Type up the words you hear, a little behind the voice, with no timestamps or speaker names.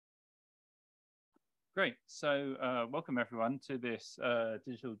Great. So welcome everyone to this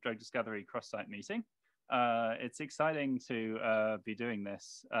digital drug discovery cross-site meeting. It's exciting to be doing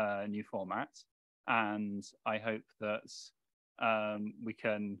this new format, and I hope that we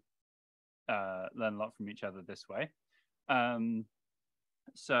can learn a lot from each other this way.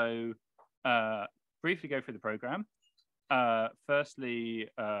 So briefly go through the program. Firstly,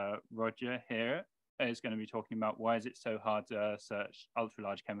 Roger here is going to be talking about why is it so hard to search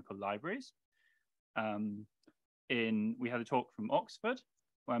ultra-large chemical libraries. We had a talk from Oxford,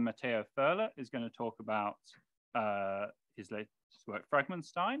 where Matteo Ferla is going to talk about his latest work,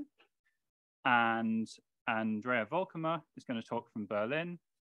 Fragmenstein, and Andrea Volkamer is going to talk from Berlin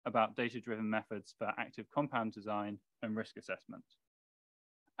about data-driven methods for active compound design and risk assessment.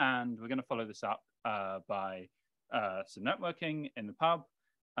 And we're going to follow this up by some networking in the pub,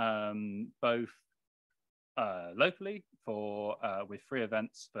 both locally with free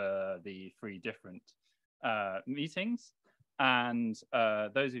events for the 3 different meetings. And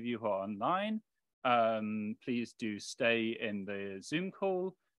those of you who are online, please do stay in the Zoom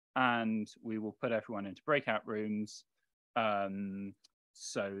call, and we will put everyone into breakout rooms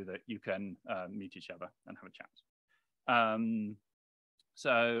so that you can meet each other and have a chat.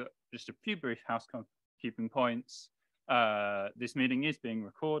 So just a few brief housekeeping points. This meeting is being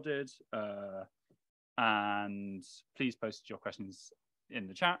recorded, and please post your questions in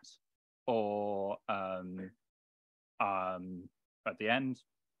the chat or at the end.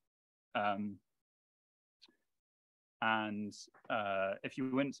 If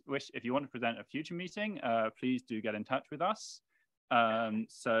you want to present a future meeting, please do get in touch with us.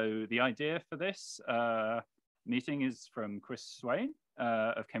 So the idea for this meeting is from Chris Swain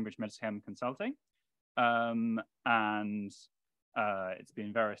of Cambridge Medicine Consulting, and it's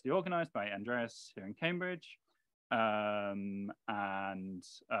been variously organized by Andreas here in Cambridge, and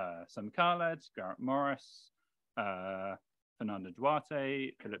Sam Khaled, Garrett Morris, Fernando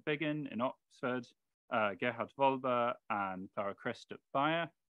Duarte, Philip Biggin in Oxford, Gerhard Wolber, and Clara Christ at Bayer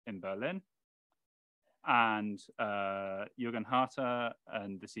in Berlin. And Jürgen Harter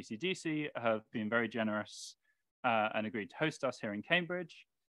and the CCDC have been very generous and agreed to host us here in Cambridge.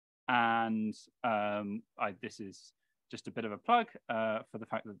 And this is just a bit of a plug for the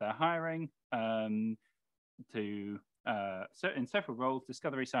fact that they're hiring in several roles: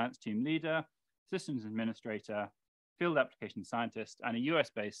 discovery science team leader, systems administrator, field application scientist, and a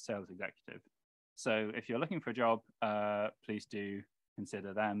US-based sales executive. So if you're looking for a job, please do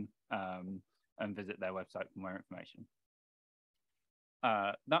consider them and visit their website for more information.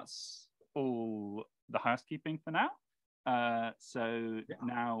 That's all the housekeeping for now.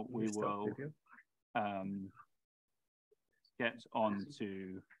 Now we will get on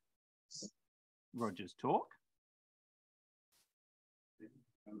to Roger's talk.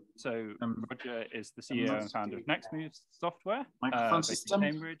 So Roger is the CEO and founder of NextMove software based in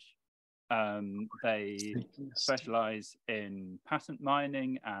Cambridge. They specialize in patent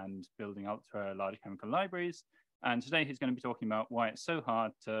mining and building ultra-large chemical libraries. And today he's going to be talking about why it's so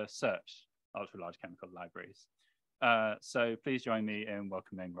hard to search ultra-large chemical libraries. So please join me in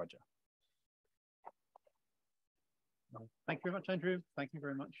welcoming Roger. Thank you very much, Andrew. Thank you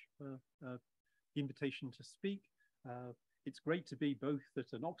very much for the invitation to speak. It's great to be both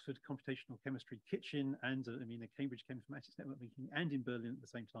at an Oxford computational chemistry kitchen and a Cambridge Cheminformatics network meeting, and in Berlin at the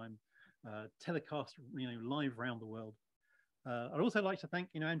same time, telecast live around the world. I'd also like to thank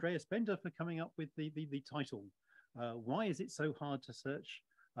Andrea Spender for coming up with the title. Why is it so hard to search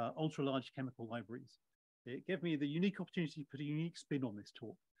ultra-large chemical libraries? It gave me the unique opportunity to put a unique spin on this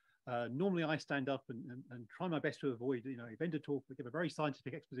talk. Normally I stand up and try my best to avoid a vendor talk, but give a very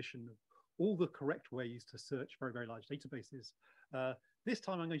scientific exposition of all the correct ways to search very, very large databases. This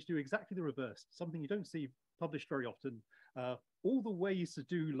time I'm going to do exactly the reverse, something you don't see published very often. All the ways to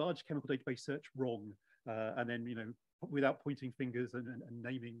do large chemical database search wrong, and then without pointing fingers and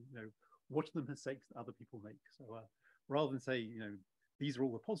naming what are the mistakes that other people make. So rather than say these are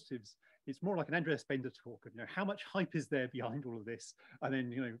all the positives, it's more like an Andrea Spender talk of how much hype is there behind all of this, and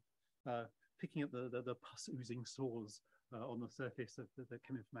then picking up the pus oozing sores on the surface of the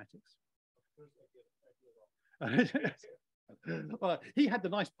cheminformatics. Well, he had the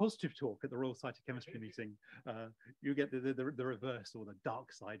nice positive talk at the Royal Society of Chemistry meeting. You get the reverse, or the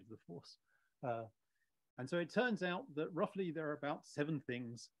dark side of the force. And so it turns out that roughly there are about 7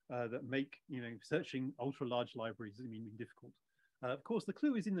 things that make searching ultra large libraries difficult. Of course, the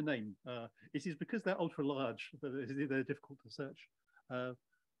clue is in the name. It is because they're ultra large that they're difficult to search.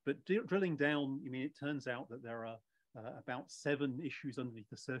 But drilling down, it turns out that there are about 7 issues underneath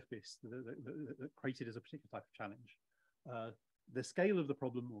the surface that created as a particular type of challenge. the scale of the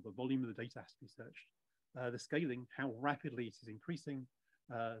problem or the volume of the data has to be searched. The scaling, how rapidly it is increasing,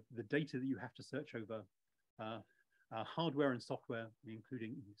 the data that you have to search over, hardware and software,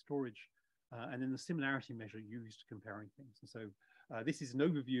 including storage, and then the similarity measure used comparing things. And so this is an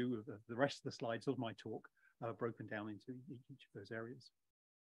overview of the rest of the slides of my talk, broken down into each of those areas.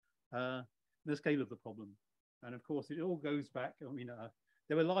 The scale of the problem. And of course, it all goes back, I mean,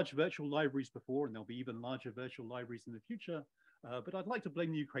 there were large virtual libraries before, and there'll be even larger virtual libraries in the future. But I'd like to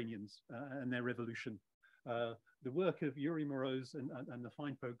blame the Ukrainians and their revolution. The work of Yuri Moroz and the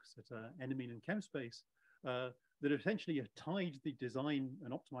fine folks at Enamine and ChemSpace that essentially have tied the design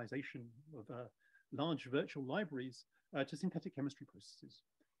and optimization of large virtual libraries to synthetic chemistry processes,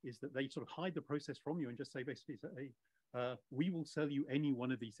 is that they sort of hide the process from you and just say, basically, we will sell you any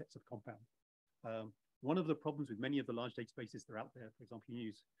one of these sets of compound. One of the problems with many of the large databases that are out there, for example, you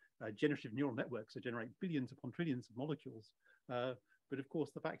use generative neural networks to generate billions upon trillions of molecules. But of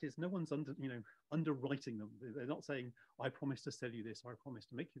course, the fact is no one's underwriting them. They're not saying, I promise to sell you this, or I promise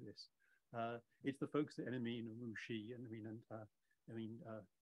to make you this. It's the folks at Enamine and Wuxi and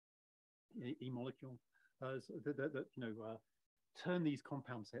E-molecule that turn these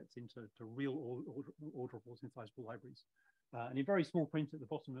compound sets into real orderable synthesizable libraries. And in very small print at the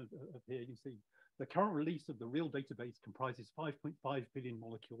bottom of here, you see the current release of the real database comprises 5.5 billion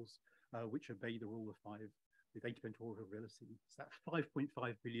molecules, which obey the rule of 5 with 8% orderability. It's that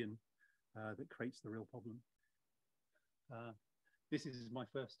 5.5 billion that creates the real problem. This is my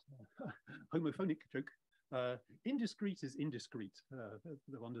first homophonic joke. Indiscreet is indiscreet,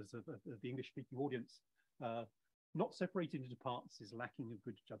 the wonders of the English-speaking audience. Not separated into parts is lacking of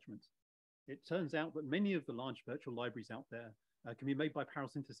good judgment. It turns out that many of the large virtual libraries out there can be made by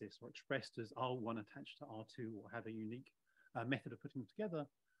parasynthesis or expressed as R1 attached to R2 or have a unique method of putting them together.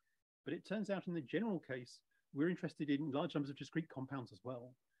 But it turns out in the general case, we're interested in large numbers of discrete compounds as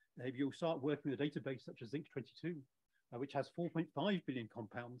well. If you start working with a database such as Zinc22, which has 4.5 billion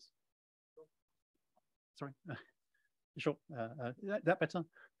compounds. Sorry, sure, that better?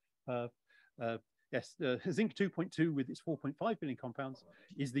 Yes, Zinc 2.2 with its 4.5 billion compounds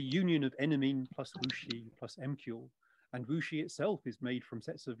is the union of Enamine plus Wuxi plus MQL. And Wuxi itself is made from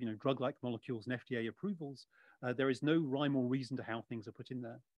sets of drug-like molecules and FDA approvals. There is no rhyme or reason to how things are put in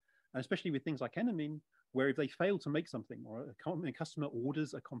there. And especially with things like Enamine, where if they fail to make something or a customer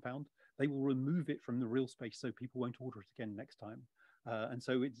orders a compound, they will remove it from the real space so people won't order it again next time. And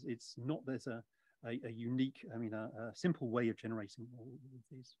so it's not, there's a unique, a simple way of generating all of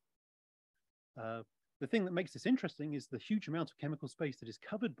these. The thing that makes this interesting is the huge amount of chemical space that is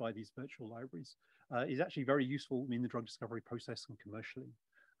covered by these virtual libraries is actually very useful in the drug discovery process and commercially.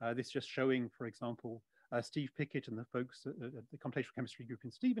 This just showing, for example, Steve Pickett and the folks at the computational chemistry group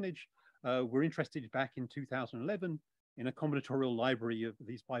in Stevenage were interested back in 2011 in a combinatorial library of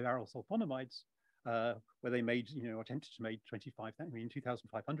these biaryl sulfonamides, where they made, attempted to make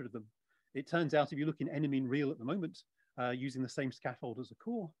 2,500 of them. It turns out if you look in Enamine Real at the moment, using the same scaffold as a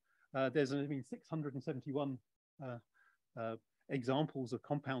core, there's 671 examples of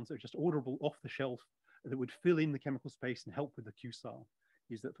compounds that are just orderable off the shelf that would fill in the chemical space and help with the QSAR.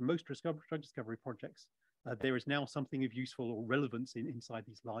 Is that for most drug discovery projects, there is now something of useful or relevance inside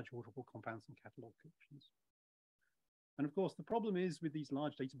these large orderable compounds and catalog collections. And of course, the problem is with these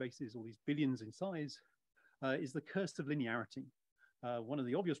large databases, or these billions in size, is the curse of linearity. One of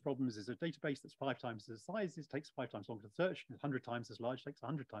the obvious problems is a database that's 5 times the size, it takes 5 times longer to search, 100 times as large takes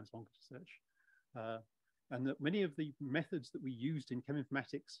 100 times longer to search. And that many of the methods that we used in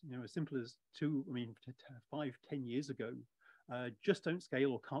cheminformatics, as simple as 5, 10 years ago, just don't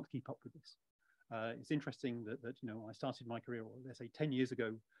scale or can't keep up with this. It's interesting that I started my career, or let's say 10 years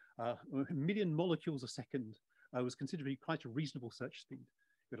ago, 1 million molecules a second was considered to be quite a reasonable search speed.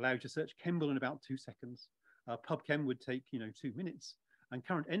 It allowed you to search Chembl in about 2 seconds. PubChem would take 2 minutes, and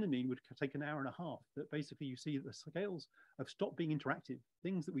current Enamine would take an hour and a half. That basically you see that the scales have stopped being interactive.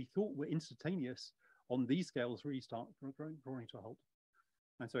 Things that we thought were instantaneous on these scales really start drawing to a halt.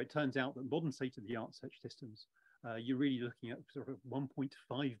 And so it turns out that modern state-of-the-art search systems, you're really looking at sort of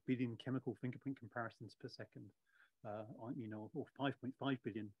 1.5 billion chemical fingerprint comparisons per second, or 5.5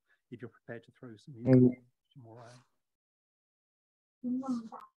 billion if you're prepared to throw some more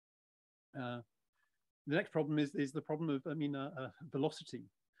the next problem is the problem of, velocity.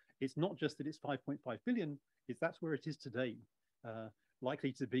 It's not just that it's 5.5 billion, that's where it is today.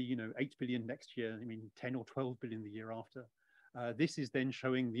 Likely to be, 8 billion next year, 10 or 12 billion the year after. This is then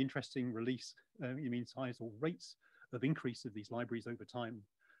showing the interesting release, size or rates of increase of these libraries over time.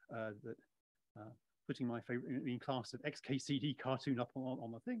 Putting my favorite class of XKCD cartoon up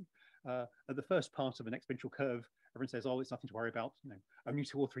on the thing, at the first part of an exponential curve, everyone says, oh, it's nothing to worry about, only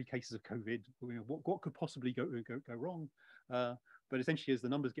 2 or 3 cases of COVID, what could possibly go wrong? But essentially, as the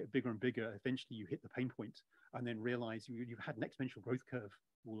numbers get bigger and bigger, eventually you hit the pain point and then realize you've had an exponential growth curve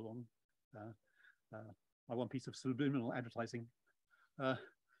all along. My one piece of subliminal advertising.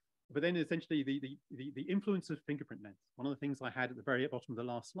 But then essentially the influence of fingerprint length. One of the things I had at the very bottom of the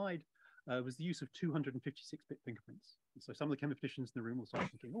last slide was the use of 256-bit fingerprints. And so some of the chemophysicians in the room will start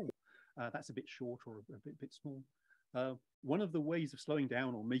thinking, oh, that's a bit short or a bit small. One of the ways of slowing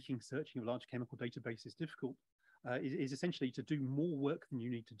down or making searching of large chemical databases difficult is essentially to do more work than you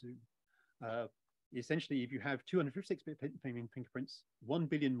need to do. Essentially, if you have 256-bit fingerprints, 1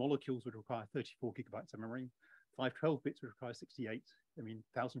 billion molecules would require 34 gigabytes of memory. 512 bits would require 68,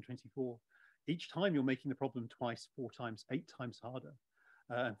 1024. Each time you're making the problem twice, 4 times, 8 times harder.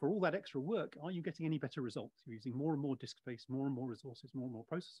 And for all that extra work, are you getting any better results? You're using more and more disk space, more and more resources, more and more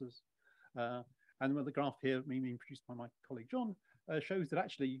processors. And the graph here, being produced by my colleague John, shows that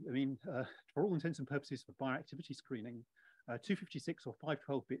actually, for all intents and purposes for bioactivity screening, 256 or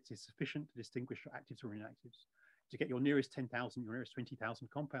 512 bits is sufficient to distinguish your actives or inactives. To get your nearest 10,000, your nearest 20,000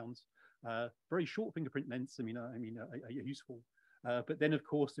 compounds, very short fingerprint lengths, are useful. But then, of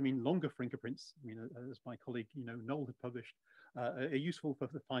course, longer fingerprints, as my colleague, Noel had published, are useful for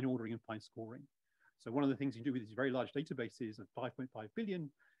the fine ordering and fine scoring. So one of the things you do with these very large databases of 5.5 billion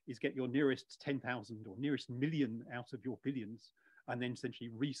is get your nearest 10,000 or nearest million out of your billions, and then essentially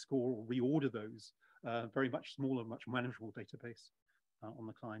rescore or reorder those very much smaller, much manageable database on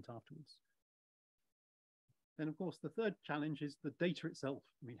the client afterwards. Then, of course, the third challenge is the data itself.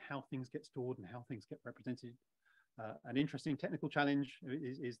 How things get stored and how things get represented. An interesting technical challenge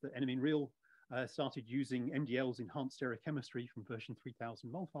is that NMN Real started using MDL's enhanced stereochemistry from version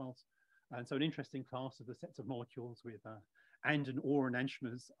 3000 mol files. And so an interesting class of the sets of molecules with and and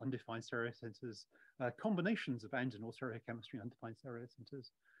enantiomers, undefined stereocenters, combinations of and or stereochemistry, undefined stereocenters.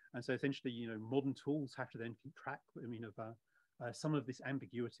 And so essentially, modern tools have to then keep track, of some of this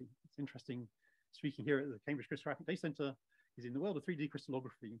ambiguity. It's interesting, speaking here at the Cambridge Crystallographic Data Center, is in the world of 3D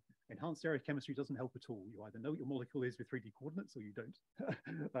crystallography, enhanced stereochemistry doesn't help at all. You either know what your molecule is with 3D coordinates or you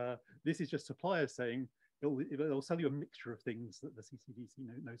don't. This is just suppliers saying, they'll sell you a mixture of things that the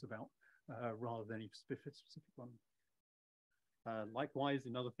CCDC knows about rather than any specific one. Likewise,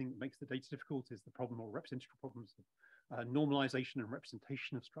 another thing that makes the data difficult is the problem or representational problems of normalization and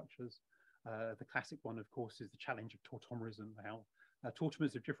representation of structures. The classic one, of course, is the challenge of tautomerism, how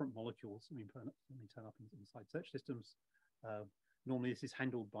tautomers of different molecules turn up inside search systems. Normally, this is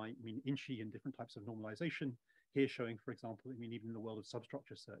handled by INCHI and different types of normalization. Here showing, for example, even in the world of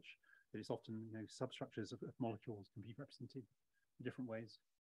substructure search, that it's often substructures of molecules can be represented in different ways.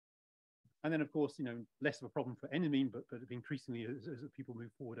 And then, of course, less of a problem for NMN, but increasingly as people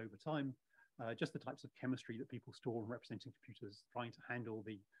move forward over time, just the types of chemistry that people store and represent in computers, trying to handle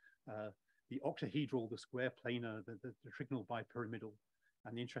the octahedral, the square planar, the trigonal bipyramidal,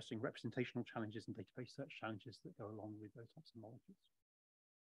 and the interesting representational challenges and database search challenges that go along with those types of molecules.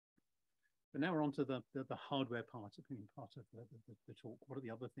 But now we're on to the hardware part of the talk. What are the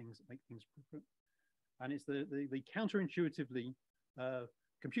other things that make things different? And it's the counterintuitively,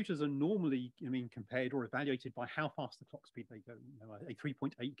 computers are normally, compared or evaluated by how fast the clock speed they go. A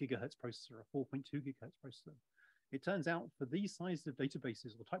 3.8 gigahertz processor, a 4.2 gigahertz processor. It turns out for these sizes of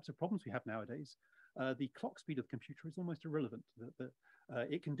databases or types of problems we have nowadays, the clock speed of the computer is almost irrelevant.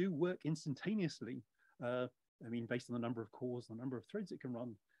 It can do work instantaneously. Based on the number of cores, the number of threads it can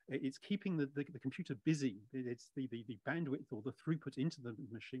run. It's keeping the computer busy. It's the bandwidth or the throughput into the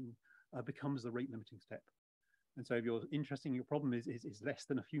machine becomes the rate limiting step. And so if you're interested in your problem is less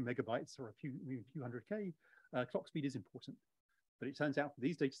than a few megabytes or a few hundred K, clock speed is important. But it turns out for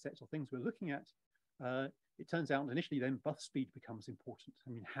these data sets or things we're looking at, it turns out initially then bus speed becomes important.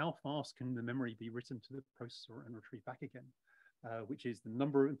 How fast can the memory be written to the processor and retrieved back again? Which is the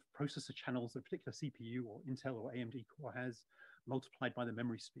number of processor channels a particular CPU or Intel or AMD core has multiplied by the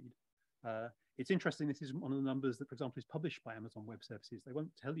memory speed. It's interesting, this is one of the numbers that, for example, is published by Amazon Web Services. They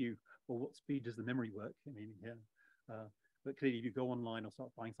won't tell you, well, what speed does the memory work? But clearly, if you go online or start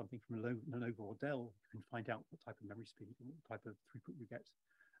buying something from Lenovo or Dell, you can find out what type of memory speed and what type of throughput you get.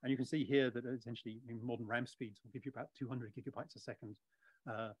 And you can see here that essentially modern RAM speeds will give you about 200 gigabytes a second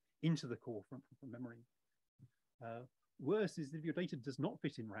into the core from memory. Worse is if your data does not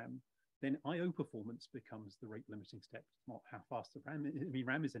fit in RAM, then I/O performance becomes the rate limiting step. It's not how fast the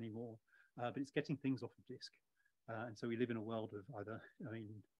RAM is anymore, but it's getting things off of disk. And so we live in a world of either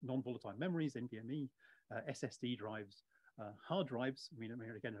non-volatile memories, NVMe, SSD drives, hard drives.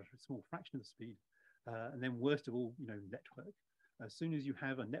 Again, a small fraction of the speed, and then worst of all, network. As soon as you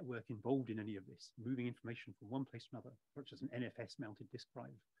have a network involved in any of this, moving information from one place to another, such as an NFS mounted disk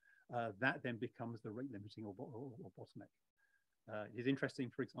drive, that then becomes the rate limiting or bottleneck. It is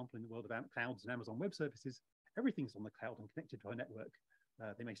interesting, for example, in the world of clouds and Amazon Web Services, everything's on the cloud and connected to a network.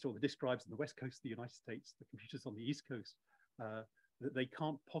 They may store the disk drives on the west coast of the United States, the computers on the east coast, that they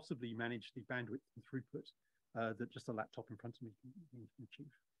can't possibly manage the bandwidth and throughput that just a laptop in front of me can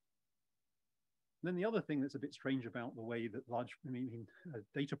achieve. And then the other thing that's a bit strange about the way that large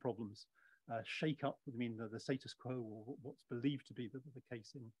data problems shake up the status quo, or what's believed to be the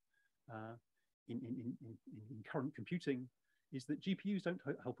case in current computing, is that GPUs don't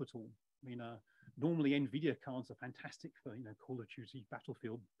help at all. Normally NVIDIA cards are fantastic for Call of Duty,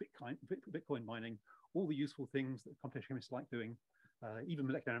 Battlefield, Bitcoin mining, all the useful things that computational chemists like doing, even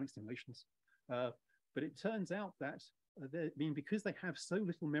molecular dynamic simulations. But it turns out that because they have so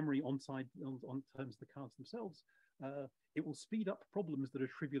little memory on terms of the cards themselves, it will speed up problems that are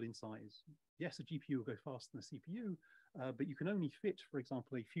trivial in size. Yes, a GPU will go faster than a CPU, but you can only fit, for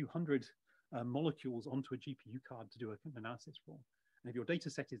example, a few hundred molecules onto a GPU card to do an analysis for. And if your data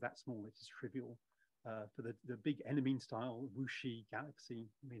set is that small, it is trivial. For the big enamine style, Wuxi, Galaxy,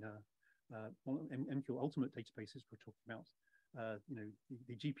 MQ Ultimate databases we're talking about,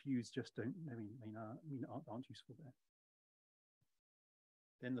 the GPUs just aren't useful there.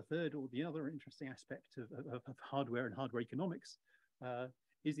 Then the third, or the other interesting aspect of hardware and hardware economics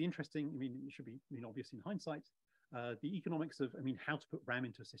is the interesting, it should be obvious in hindsight, the economics of how to put RAM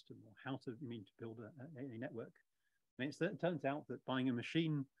into a system, or how to build a network. And it turns out that buying a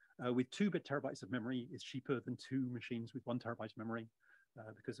machine with 2 terabytes of memory is cheaper than 2 machines with 1 terabyte of memory,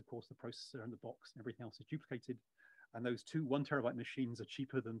 because of course the processor and the box and everything else is duplicated. And those 2 1 terabyte machines are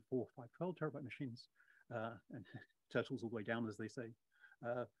cheaper than 4, 5, 12 terabyte machines, and turtles all the way down, as they say.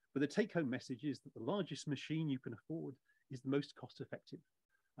 But the take-home message is that the largest machine you can afford is the most cost-effective.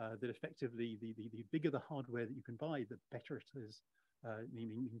 That effectively, the bigger the hardware that you can buy, the better it is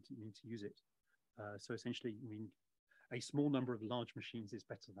to use it. So essentially, a small number of large machines is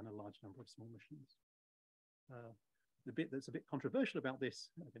better than a large number of small machines. The bit that's a bit controversial about this,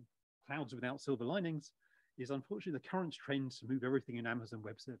 again, clouds without silver linings, is unfortunately the current trend to move everything in Amazon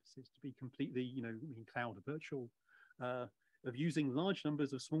Web Services to be completely, cloud virtual, of using large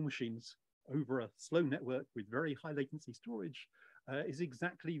numbers of small machines over a slow network with very high latency storage, is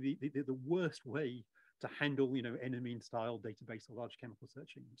exactly the worst way to handle, enamine style database or large chemical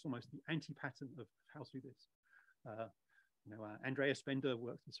searching. It's almost the anti-pattern of how to do this. Andrea Spender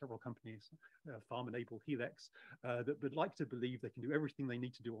works in several companies, Farm-Enable, Helix, that would like to believe they can do everything they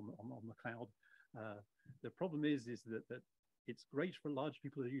need to do on the cloud. The problem is that it's great for large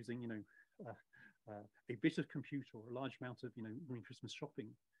people who are using, a bit of compute or a large amount of, Christmas shopping.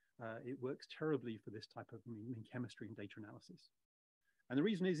 It works terribly for this type of chemistry and data analysis. And the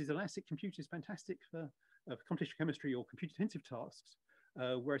reason is elastic compute is fantastic for computational chemistry or compute-intensive tasks,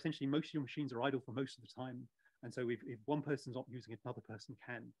 where essentially most of your machines are idle for most of the time. And so if one person's not using it, another person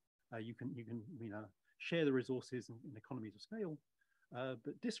can. You can share the resources in economies of scale.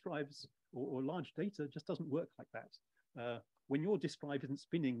 But disk drives or large data just doesn't work like that. When your disk drive isn't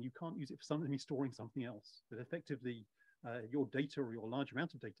spinning, you can't use it for something storing something else. But effectively, your data or your large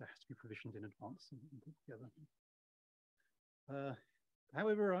amount of data has to be provisioned in advance and put together.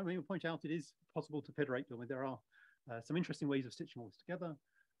 However, I will point out it is possible to federate. There are some interesting ways of stitching all this together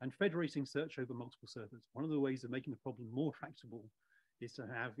and federating search over multiple servers. One of the ways of making the problem more tractable is to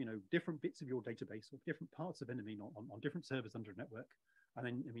have different bits of your database or different parts of enamine on different servers under a network, and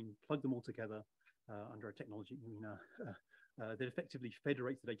then plug them all together under a technology that effectively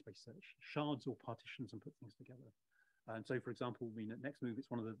federates the database search, shards or partitions, and put things together. And so, for example, at NextMove, it's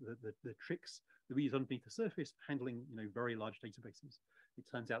one of the tricks that we use underneath the surface for handling very large databases. It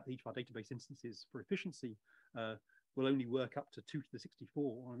turns out that each of our database instances, for efficiency, will only work up to 2 to the 64,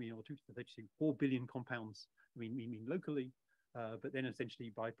 or 2 to the 32, 4 billion compounds. Locally, but then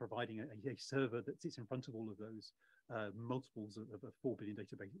essentially by providing a server that sits in front of all of those, multiples of a 4 billion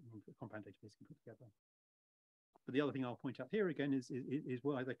compound database can put together. But the other thing I'll point out here again is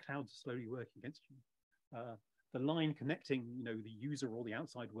why the clouds are slowly working against you. The line connecting, the user or the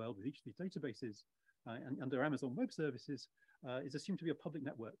outside world with each of these databases and under Amazon Web Services is assumed to be a public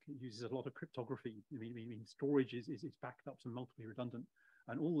network. It uses a lot of cryptography. Storage is backed up to multiply redundant,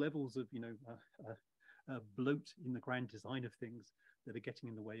 and all levels of bloat in the grand design of things that are getting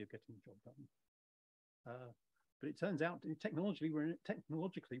in the way of getting the job done. But it turns out technologically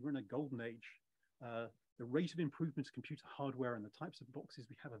we're in a golden age. The rate of improvement of computer hardware and the types of boxes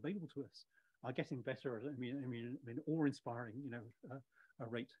we have available to us are getting better at awe-inspiring, a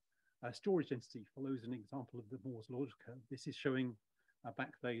rate. Storage density follows an example of the Moore's law curve. This is showing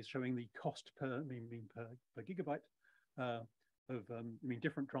back there is showing the cost per per gigabyte of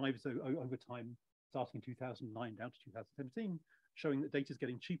different drives over time, starting in 2009 down to 2017, showing that data is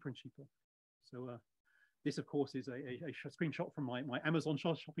getting cheaper and cheaper. So this, of course, is a screenshot from my Amazon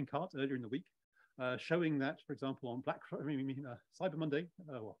shopping cart earlier in the week, showing that, for example, on Cyber Monday,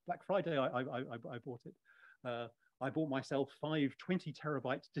 Black Friday, I bought it. I bought myself 5 20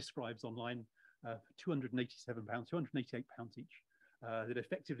 terabyte disk drives online for £287, £288 each. That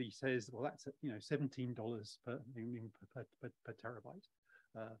effectively says, well, that's $17 per terabyte.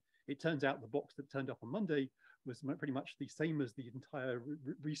 It turns out the box that turned up on Monday was pretty much the same as the entire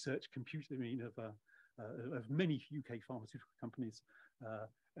research computer of many UK pharmaceutical companies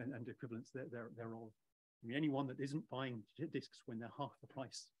and equivalents thereof. Anyone that isn't buying discs when they're half the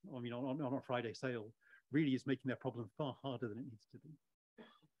price, on a Friday sale, really is making their problem far harder than it needs to be.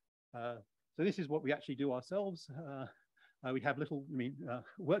 So this is what we actually do ourselves. We have little,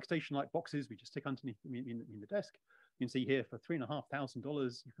 workstation-like boxes we just stick underneath in the desk. You can see here for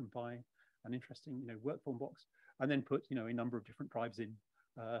 $3,500, you can buy an interesting, workform box, and then put, a number of different drives in.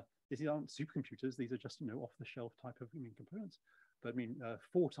 These aren't supercomputers; these are just, off-the-shelf type of components. But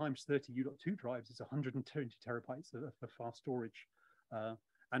 4 times 30 U.2 drives is 120 terabytes of fast storage,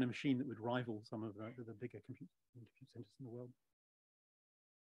 and a machine that would rival some of the bigger compute centers in the world.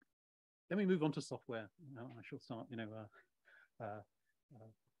 Then we move on to software. I shall start,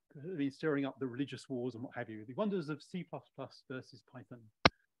 stirring up the religious wars and what have you. The wonders of C++ versus Python.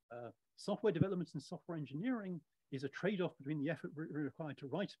 Software development and software engineering is a trade-off between the effort required to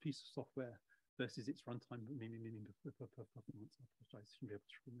write a piece of software versus its runtime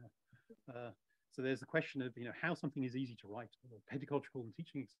performance. So there's the question of how something is easy to write, pedagogical and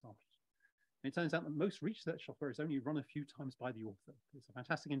teaching examples. And it turns out that most research software is only run a few times by the author. It's a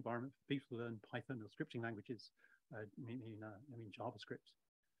fantastic environment for people to learn Python or scripting languages, JavaScript.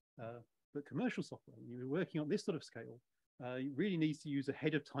 But commercial software, when you're working on this sort of scale, it really needs to use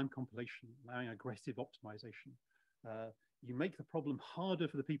ahead of time compilation, allowing aggressive optimization. You make the problem harder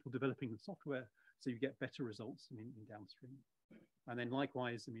for the people developing the software, so you get better results in downstream. And then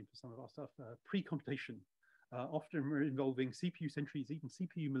likewise, for some of our stuff, pre-computation, often involving CPU centuries, even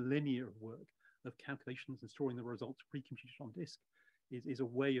CPU millennia of work, of calculations and storing the results pre-computed on disk, is a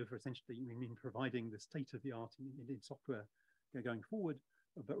way of essentially providing the state of the art in software going forward,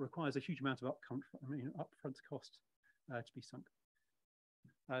 but requires a huge amount of upfront cost to be sunk.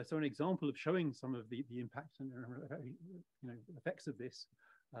 So an example of showing some of the impact and effects of this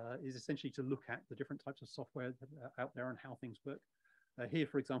is essentially to look at the different types of software that are out there and how things work. Here,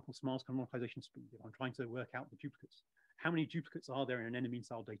 for example, smart normalization speed. If I'm trying to work out the duplicates, how many duplicates are there in an enemy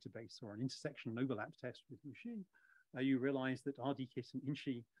style database or an intersection and overlap test with machine? You realize that RDKit and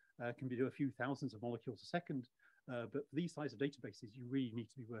INSHI can do a few thousands of molecules a second, but for these size of databases, you really need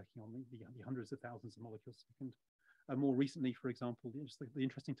to be working on the hundreds of thousands of molecules a second. More recently, for example, the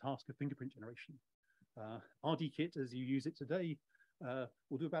interesting task of fingerprint generation. RDKit, as you use it today,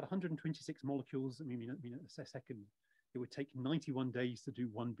 will do about 126 molecules a second. It would take 91 days to do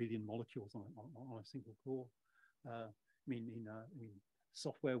 1 billion molecules on a single core.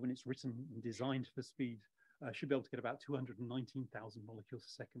 Software, when it's written and designed for speed, should be able to get about 219,000 molecules a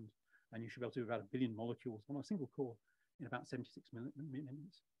second, and you should be able to do about 1 billion molecules on a single core in about 76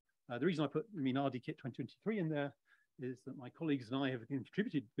 minutes. The reason I put RDKit 2023 in there is that my colleagues and I have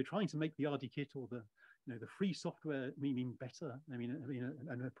contributed. We're trying to make the RDKit or the free software better.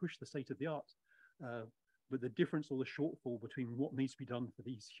 And push the state of the art. But the difference or the shortfall between what needs to be done for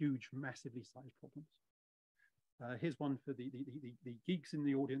these huge, massively sized problems. Here's one for the geeks in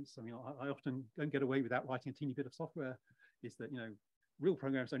the audience. I often don't get away without writing a teeny bit of software. Is that real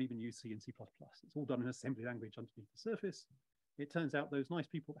programs don't even use C and C++. It's all done in assembly language underneath the surface. It turns out those nice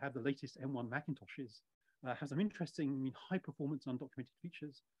people that have the latest M1 Macintoshes have some interesting, high performance undocumented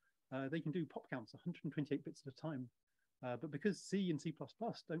features. They can do pop counts 128 bits at a time. But because C and C++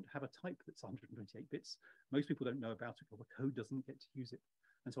 don't have a type that's 128 bits, most people don't know about it, or the code doesn't get to use it.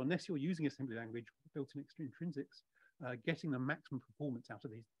 And so unless you're using assembly language built-in intrinsics, getting the maximum performance out of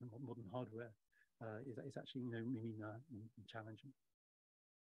these modern hardware is actually challenging.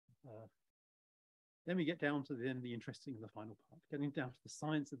 Then we get down to the interesting and the final part, getting down to the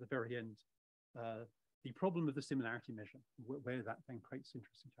science at the very end. The problem of the similarity measure, where that then creates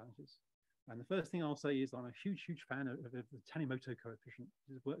interesting challenges. And the first thing I'll say is I'm a huge, huge fan of the Tanimoto coefficient.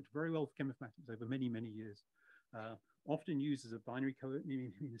 It's worked very well for cheminformatics over many, many years. Often used as a binary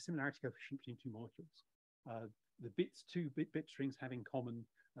the similarity coefficient between two molecules. The bits, two bit strings have in common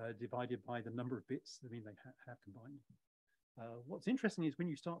divided by the number of bits they have combined. What's interesting is when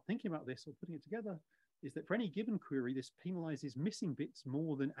you start thinking about this or putting it together, is that for any given query, this penalizes missing bits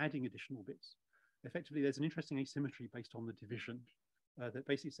more than adding additional bits. Effectively, there's an interesting asymmetry based on the division that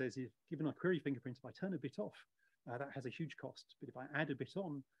basically says if given a query fingerprint, if I turn a bit off, that has a huge cost. But if I add a bit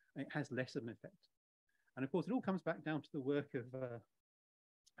on, it has less of an effect. And of course, it all comes back down to the work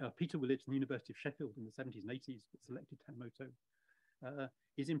of Peter Willett from the University of Sheffield in the 70s and 80s that selected Tanimoto.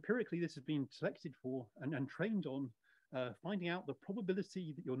 Is empirically this has been selected for and trained on finding out the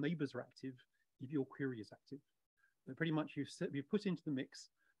probability that your neighbors are active if your query is active. But pretty much you've put into the mix,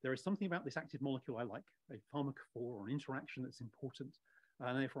 there is something about this active molecule I like, a pharmacophore or an interaction that's important,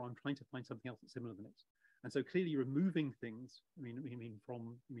 and therefore I'm trying to find something else that's similar than it. And so clearly removing things,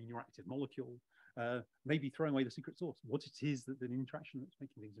 from your active molecule, maybe throwing away the secret sauce, what it is that the interaction that's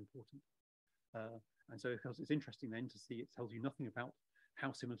making things important. And so it's interesting then to see it tells you nothing about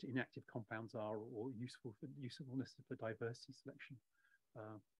how similar to inactive compounds are or usefulness for diversity selection.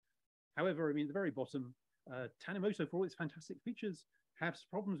 However, at the very bottom, Tanimoto, for all its fantastic features, has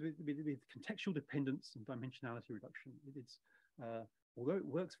problems with contextual dependence and dimensionality reduction. Although it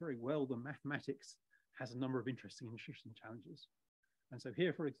works very well, the mathematics has a number of interesting challenges. And so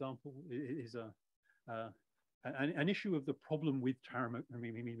here, for example, is an issue of the problem with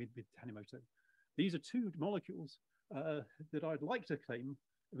Tanimoto. These are two molecules that I'd like to claim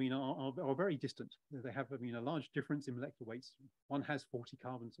are very distant. They have a large difference in molecular weights. One has 40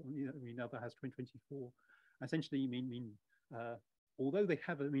 carbons, the other has 24. Essentially, although they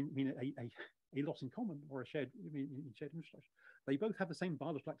have a lot in common or a shared infrastructure, they both have the same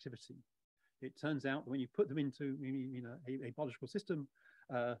biological activity. It turns out that when you put them into a biological system,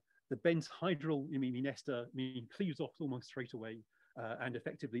 the bent hydryl ester cleaves off almost straight away, and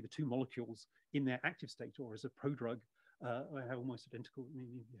effectively the two molecules in their active state or as a prodrug have almost identical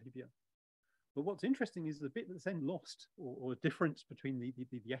behavior. But what's interesting is the bit that's then lost or difference between the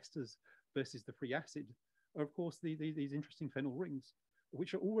esters versus the free acid are, of course, these interesting phenyl rings,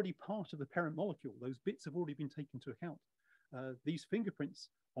 which are already part of the parent molecule. Those bits have already been taken into account. These fingerprints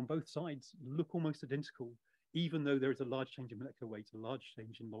on both sides look almost identical, even though there is a large change in molecular weight, a large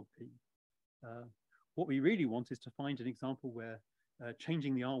change in log P. What we really want is to find an example where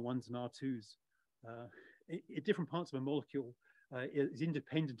changing the R1s and R2s at different parts of a molecule is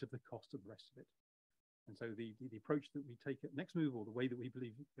independent of the cost of the rest of it. And so the approach that we take at NextMove, or the way that we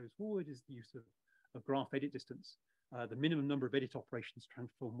believe it goes forward, is the use of graph edit distance. The minimum number of edit operations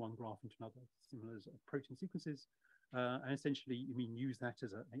transform one graph into another, similar as protein sequences, and essentially use that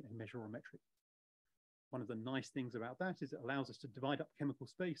as a measure or a metric. One of the nice things about that is it allows us to divide up chemical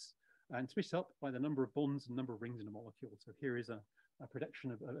space and split it up by the number of bonds and number of rings in a molecule. So here is a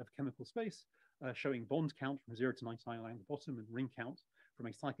prediction of chemical space showing bond count from 0 to 99 along the bottom, and ring count from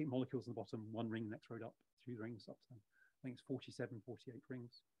a cyclic molecules on the bottom, one ring next row up, 2 rings up to, I think it's 47, 48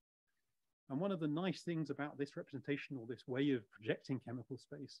 rings. And one of the nice things about this representation, or this way of projecting chemical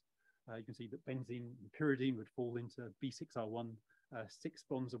space, you can see that benzene and pyridine would fall into B6R1, 6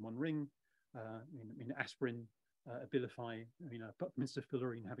 bonds and 1 ring. Aspirin, Abilify, Buckminster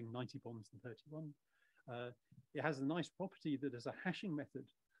fullerene having 90 bonds and 31. It has a nice property that as a hashing method,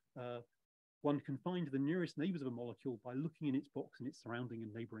 one can find the nearest neighbors of a molecule by looking in its box and its surrounding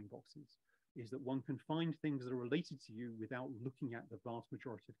and neighboring boxes, is that one can find things that are related to you without looking at the vast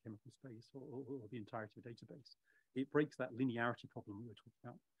majority of chemical space or the entirety of a database. It breaks that linearity problem we were talking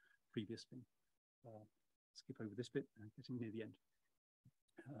about previously. Skip over this bit, getting near the end.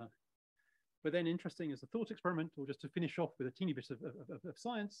 But then interesting as a thought experiment, or just to finish off with a teeny bit of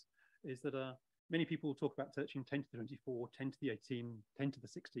science, is that many people talk about searching 10 to the 24, 10 to the 18, 10 to the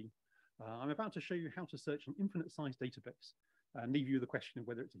 60. I'm about to show you how to search an infinite size database and leave you the question of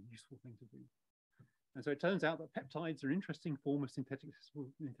whether it's a useful thing to do. And so it turns out that peptides are an interesting form of synthetic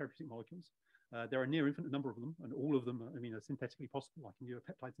therapeutic molecules. There are a near infinite number of them, and all of them are synthetically possible. I can do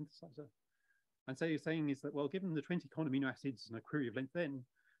a peptide synthesizer. And so you're saying is that, well, given the 20 common amino acids and a query of length n,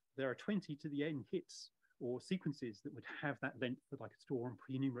 there are 20 to the n hits or sequences that would have that length that I could store and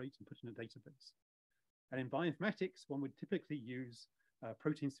pre-enumerate and put in a database. And in bioinformatics, one would typically use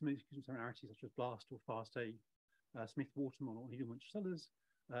protein similarities such as BLAST or FASTA, Smith-Waterman or Needleman-Sellers,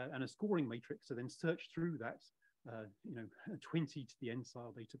 and a scoring matrix to then search through that 20 to the n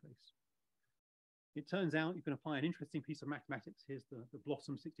style database. It turns out you can apply an interesting piece of mathematics. Here's the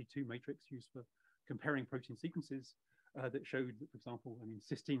Blossom 62 matrix used for comparing protein sequences that showed that, for example,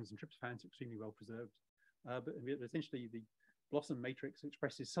 cysteines and tryptophans are extremely well preserved. But essentially, the Blossom matrix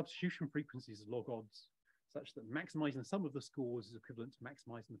expresses substitution frequencies as log odds, such that maximizing the sum of the scores is equivalent to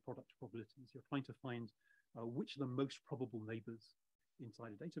maximizing the product probabilities. You're trying to find which are the most probable neighbors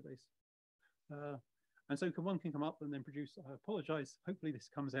inside a database. And so one can come up and then produce, I apologize, hopefully this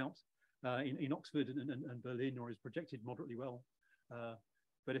comes out in Oxford and Berlin, or is projected moderately well.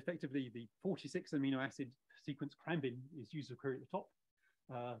 But effectively, the 46 amino acid sequence crambin is used to query at the top.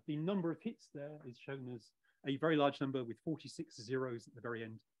 The number of hits there is shown as a very large number with 46 zeros at the very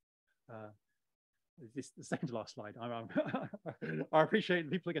end. This is the second to last slide. I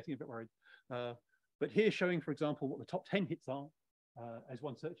appreciate people are getting a bit worried. But here showing, for example, what the top 10 hits are as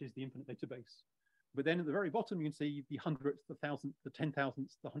one searches the infinite database. But then at the very bottom, you can see the hundredth, the thousandth, the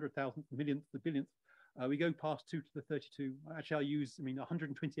 10,000th, the 100,000th, the millionth, the billionth. We go past 2 to the 32. Actually, I use,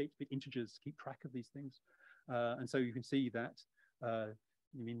 128-bit integers to keep track of these things. And so you can see that, the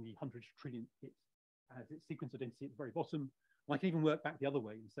 100 trillionth hit has its sequence identity at the very bottom. And I can even work back the other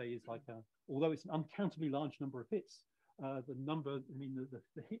way and say it's like, although it's an uncountably large number of hits, the number,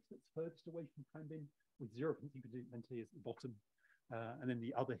 the hit that's furthest away from crambin with 0 identity is at the bottom. And then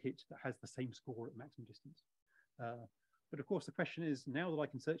the other hit that has the same score at maximum distance. But of course, the question is, now that I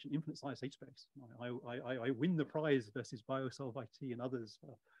can search an infinite size database, I win the prize versus BioSolve IT and others,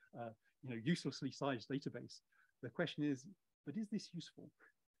 uselessly sized database. The question is, but is this useful?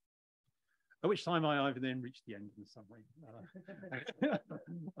 At which time I've then reached the end in the summary.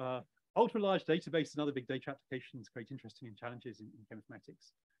 Ultra large database and other big data applications create interesting challenges in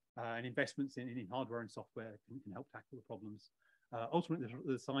cheminformatics, and investments in hardware and software can help tackle the problems. Ultimately,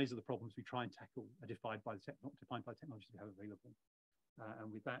 the size of the problems we try and tackle are defined by the technologies we have available.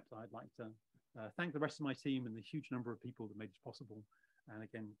 And with that, I'd like to thank the rest of my team and the huge number of people that made this possible. And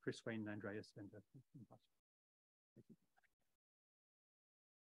again, Chris, Wayne, and Andrea spend a thank you.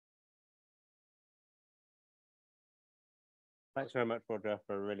 Thanks very much, Roger,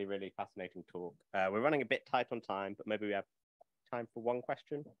 for a really, really fascinating talk. We're running a bit tight on time, but maybe we have time for one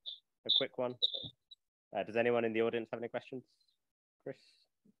question, a quick one. Does anyone in the audience have any questions? Chris?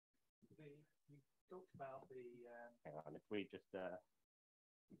 You talked about the... hang on, if we just...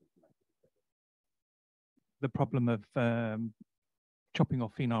 the problem of chopping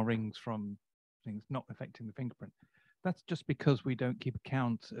off phenyl rings from things not affecting the fingerprint. That's just because we don't keep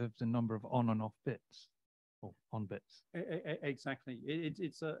account of the number of on and off bits, or on bits. Exactly.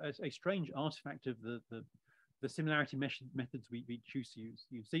 It's a strange artifact of the similarity methods we choose to use.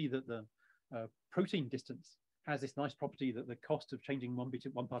 You see that the protein distance has this nice property that the cost of changing one bit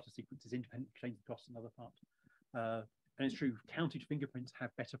at one part of the sequence is independent of changing the cost in another part. And it's true, counted fingerprints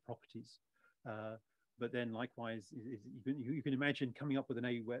have better properties. But then likewise, you can imagine coming up with an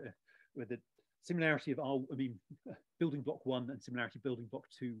A where the similarity of building block 1 and similarity building block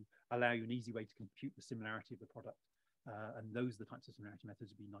 2 allow you an easy way to compute the similarity of the product. And those are the types of similarity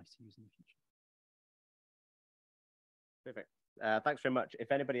methods would be nice to use in the future. Perfect. Thanks very much.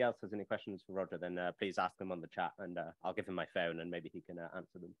 If anybody else has any questions for Roger, then please ask them on the chat, and I'll give him my phone and maybe he can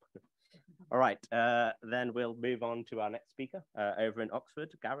answer them. All right, then we'll move on to our next speaker over in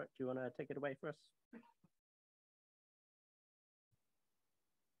Oxford. Garrett, do you want to take it away for us?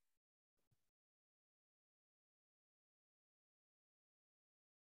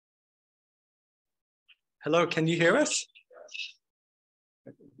 Hello, can you hear us?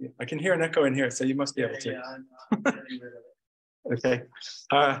 I can hear an echo in here, so you must be able to. Okay.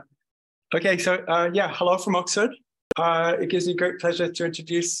 Okay, so yeah, hello from Oxford. It gives me great pleasure to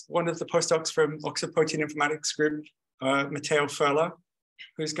introduce one of the postdocs from Oxford Protein Informatics Group, Matteo Ferla,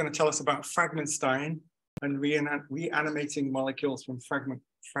 who's going to tell us about Fragmenstein and reanimating molecules from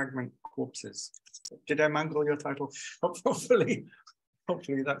fragment corpses. Did I mangle your title? Hopefully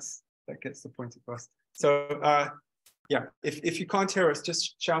that gets the point across. So yeah, if you can't hear us,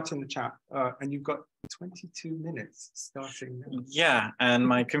 just shout in the chat. And you've got 22 minutes starting now. Yeah, and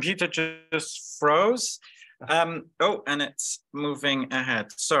my computer just froze. Oh, and it's moving ahead.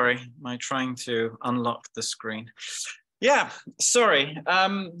 Sorry, am I trying to unlock the screen? Yeah, sorry.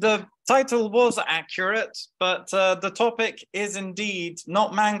 The title was accurate, but the topic is indeed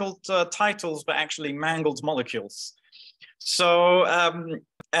not mangled titles, but actually mangled molecules. So,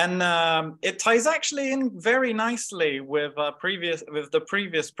 it ties actually in very nicely with the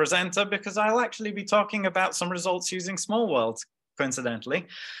previous presenter, because I'll actually be talking about some results using small worlds, coincidentally.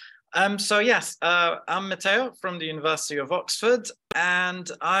 So yes, I'm Matteo from the University of Oxford,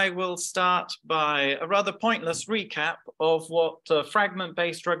 and I will start by a rather pointless recap of what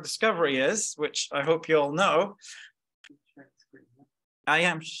fragment-based drug discovery is, which I hope you all know. I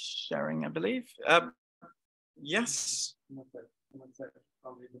am sharing, I believe. Yes.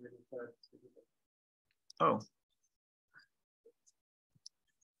 Oh,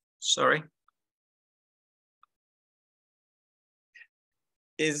 sorry.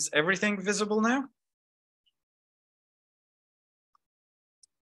 Is everything visible now?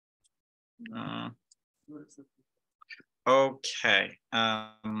 Okay.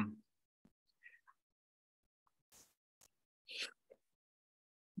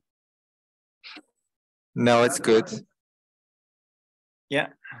 No, it's good. Yeah.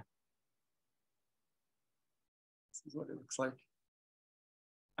 This is what it looks like.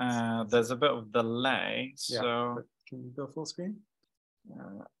 There's a bit of delay, Yeah, so but can you go full screen?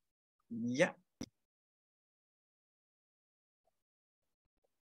 yeah.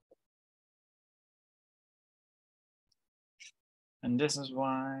 And this is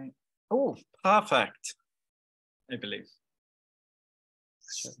why. Oh, perfect. I believe.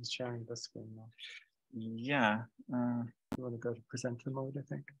 Sharing the screen now. Yeah. You want to go to presenter mode, I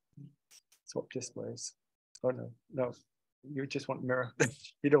think. Swap displays. Oh no, no. You just want mirror.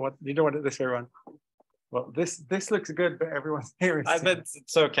 you don't want it this way around. Well, this looks good, but everyone's here is. I bet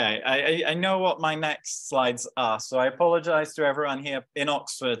it's okay. I know what my next slides are, so I apologize to everyone here in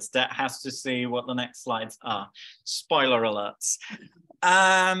Oxford that has to see what the next slides are. Spoiler alerts.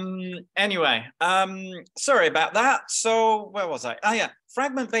 Anyway, sorry about that. So where was I? Oh yeah,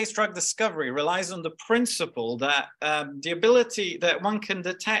 fragment-based drug discovery relies on the principle that the ability that one can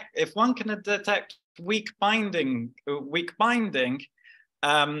detect, if one can detect weak binding, it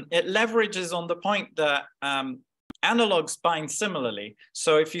leverages on the point that analogs bind similarly.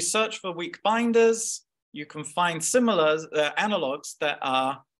 So if you search for weak binders, you can find similar analogs that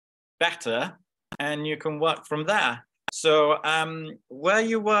are better, and you can work from there. So where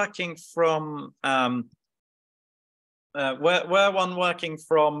you're working from, where one working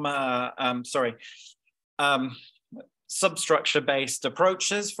from, substructure-based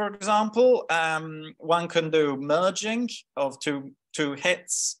approaches, for example, one can do merging of two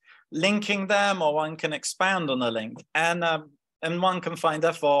hits, linking them, or one can expand on a link, and one can find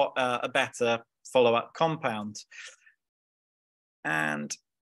therefore a better follow-up compound. And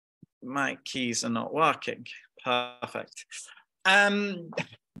my keys are not working. Perfect.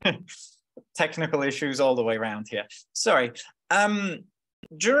 Technical issues all the way around here. Sorry.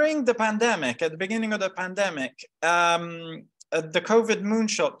 During the pandemic, at the beginning of the pandemic, the COVID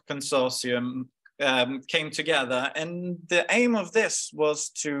Moonshot Consortium came together, and the aim of this was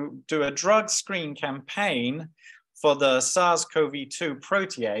to do a drug screen campaign for the SARS-CoV-2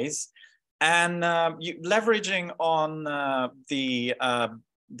 protease, and leveraging on the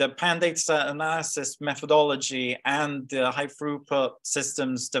pan-data set analysis methodology and the high throughput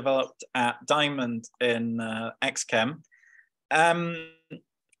systems developed at Diamond in XChem,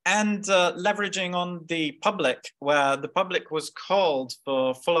 and leveraging on the public, where the public was called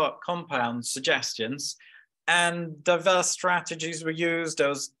for follow-up compound suggestions, and diverse strategies were used. There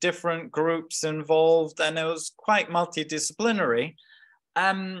was different groups involved, and it was quite multidisciplinary.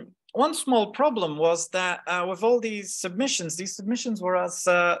 One small problem was that with all these submissions were as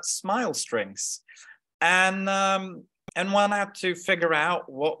smile strings, and one had to figure out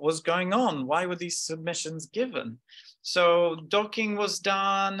what was going on. Why were these submissions given? So docking was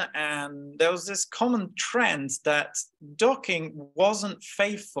done, and there was this common trend that docking wasn't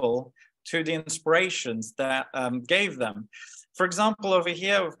faithful to the inspirations that gave them. For example, over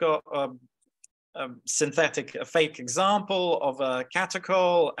here, we've got a fake example of a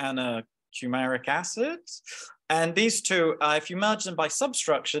catechol and a fumaric acid. And these two, if you merge them by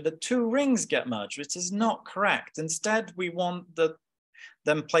substructure, the two rings get merged, which is not correct. Instead, we want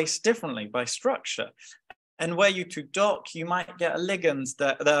them placed differently by structure. And where you to dock, you might get a ligand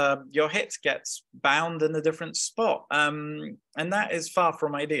that your hit gets bound in a different spot. And that is far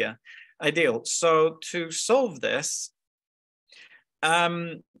from ideal. So to solve this,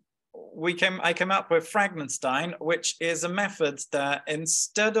 I came up with Fragmenstein, which is a method that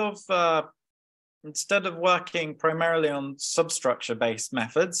instead of working primarily on substructure-based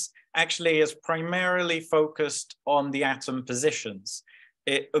methods, actually is primarily focused on the atom positions.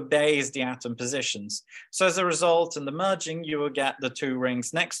 It obeys the atom positions. So as a result, in the merging, you will get the two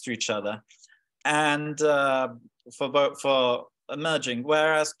rings next to each other, and for merging.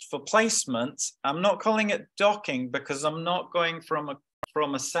 Whereas for placement, I'm not calling it docking because I'm not going from a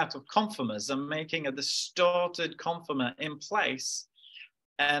set of conformers. I'm making a distorted conformer in place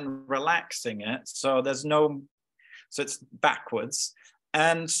and relaxing it. So it's backwards.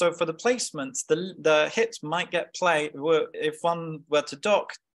 And so for the placements, the hit might get played. If one were to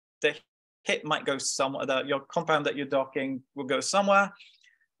dock, the hit might go somewhere. Your compound that you're docking will go somewhere.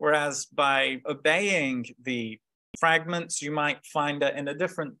 Whereas by obeying the fragments, you might find it in a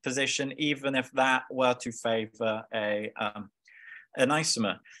different position, even if that were to favor an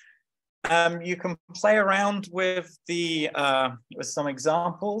isomer. You can play around with some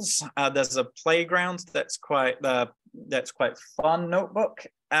examples. There's a playground that's quite fun notebook,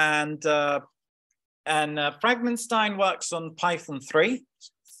 and And Fragmenstein works on Python 3.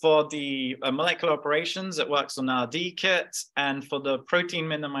 For the molecular operations, it works on RD-Kit, and for the protein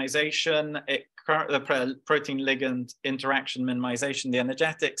minimization, the protein ligand interaction minimization, the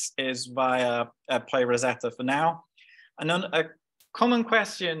energetics is via Play Rosetta for now. And a common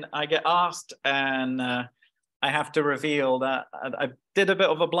question I get asked, and I have to reveal that I did a bit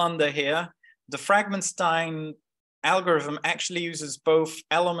of a blunder here. The Fragmenstein algorithm actually uses both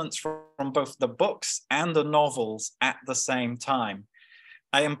elements from both the books and the novels at the same time.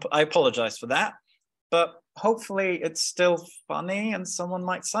 I apologize for that, but hopefully it's still funny and someone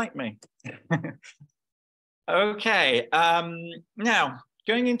might cite me. Okay, now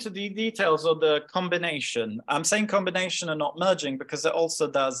going into the details of the combination. I'm saying combination and not merging because it also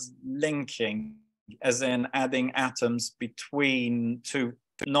does linking, as in adding atoms between two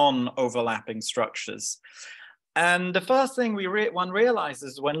non-overlapping structures. And the first thing one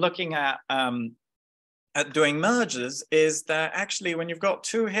realizes when looking at doing mergers is that actually when you've got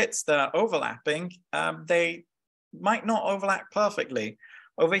two hits that are overlapping, they might not overlap perfectly.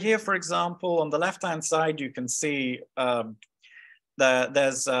 Over here, for example, on the left-hand side, you can see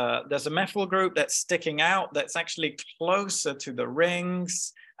there's a methyl group that's sticking out that's actually closer to the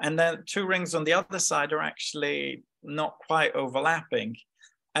rings, and then two rings on the other side are actually not quite overlapping.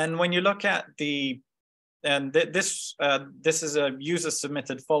 And when you look at this is a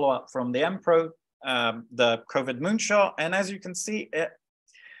user-submitted follow-up from the MPRO, the COVID moonshot, and as you can see,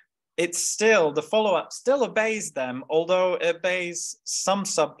 the follow-up still obeys them, although it obeys some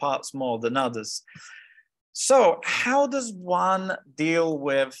subparts more than others. So how does one deal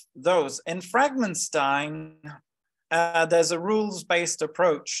with those? In Fragmenstein, there's a rules-based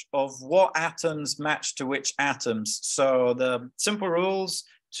approach of what atoms match to which atoms. So the simple rules,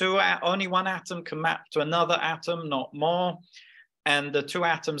 only one atom can map to another atom, not more. And the two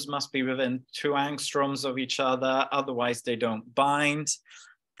atoms must be within 2 angstroms of each other, otherwise they don't bind.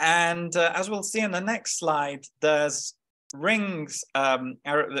 And as we'll see in the next slide, there's rings.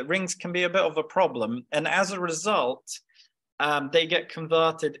 The rings can be a bit of a problem. And as a result, they get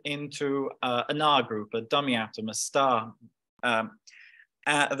converted into an R group, a dummy atom, a star.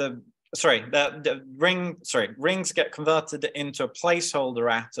 Rings get converted into a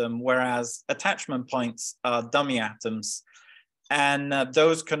placeholder atom, whereas attachment points are dummy atoms. And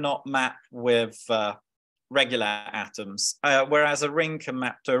those cannot map with regular atoms, whereas a ring can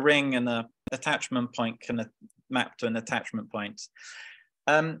map to a ring and an attachment point can map to an attachment point.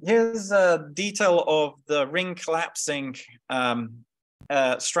 Here's a detail of the ring collapsing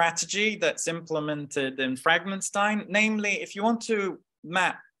strategy that's implemented in Fragmenstein. Namely, if you've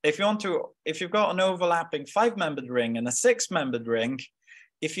got an overlapping 5-membered ring and a 6-membered ring,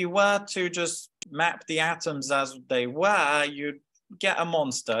 if you were to just map the atoms as they were, you'd get a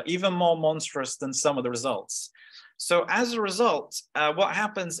monster, even more monstrous than some of the results. So as a result, what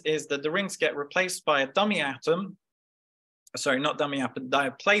happens is that the rings get replaced by a dummy atom, sorry, not dummy atom, by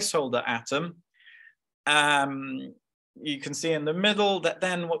a placeholder atom. You can see in the middle that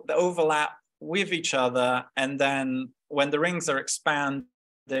then overlap with each other, and then when the rings are expanded,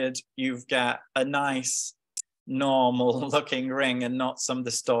 you've got a nice normal looking ring and not some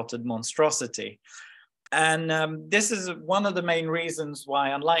distorted monstrosity. And this is one of the main reasons why,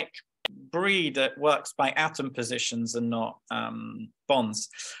 unlike breed, it works by atom positions and not bonds.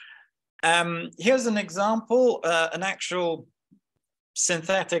 Here's an example, an actual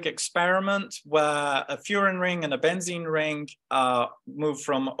synthetic experiment where a furan ring and a benzene ring move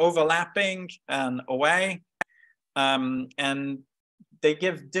from overlapping and away, and they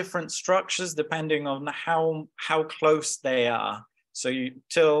give different structures depending on how close they are. So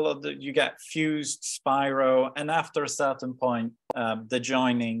till you get fused spiro, and after a certain point, the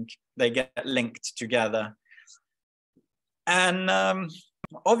joining, they get linked together. And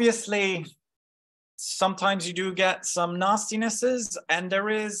obviously, sometimes you do get some nastinesses, and there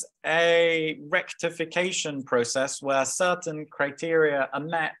is a rectification process where certain criteria are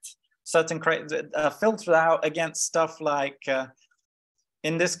met, certain criteria are filtered out against stuff like,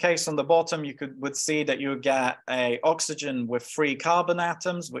 in this case, on the bottom, you would see that you get a oxygen with 3 carbon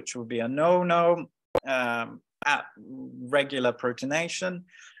atoms, which would be a no-no at regular protonation.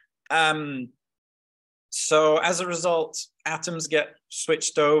 So as a result, atoms get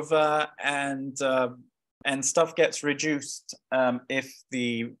switched over, and stuff gets reduced if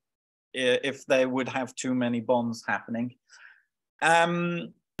they would have too many bonds happening.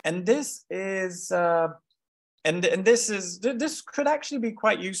 And this is. This could actually be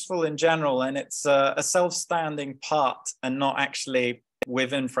quite useful in general, and it's a self-standing part and not actually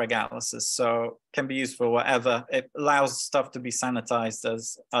within Fragalysis, so can be used for whatever. It allows stuff to be sanitized,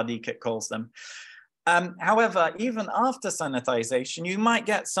 as RD-Kit calls them. However, even after sanitization, you might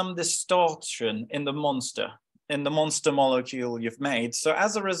get some distortion in the monster molecule you've made. So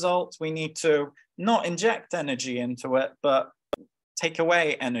as a result, we need to not inject energy into it, but take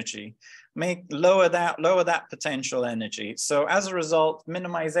away energy, lower that potential energy. So as a result,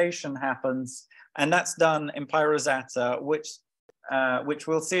 minimization happens, and that's done in Pyrosata, which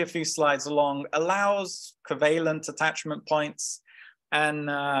we'll see a few slides along, allows covalent attachment points, and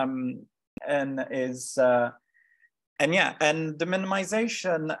the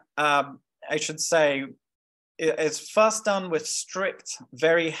minimization, I should say, is first done with strict,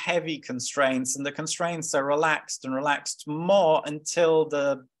 very heavy constraints, and the constraints are relaxed and relaxed more until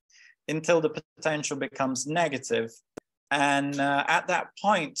the potential becomes negative. And at that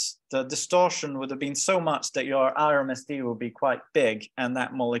point, the distortion would have been so much that your RMSD will be quite big, and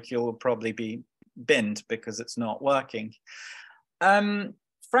that molecule will probably be binned because it's not working.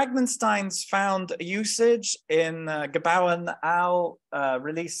 Fragmenstein's found usage in Gebauer al.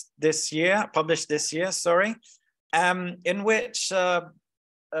 Published this year, sorry, in which a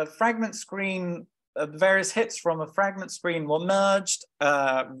fragment screen, various hits from a fragment screen were merged,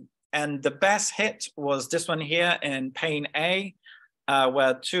 and the best hit was this one here in pane A,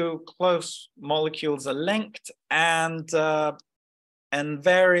 where two close molecules are linked, and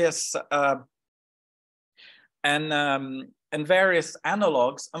various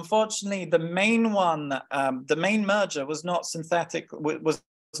analogs. Unfortunately, the main one, the main merger was not synthetic, was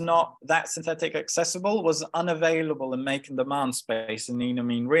not that synthetic accessible, was unavailable in make and demand space in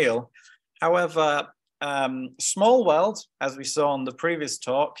enamine real. However, Small World, as we saw on the previous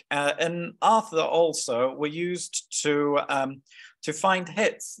talk, and Arthur also were used to find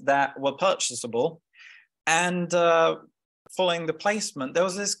hits that were purchasable. And following the placement, there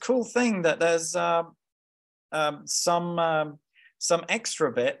was this cool thing that there's some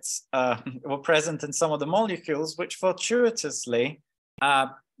extra bits were present in some of the molecules, which fortuitously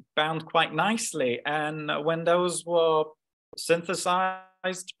bound quite nicely. And when those were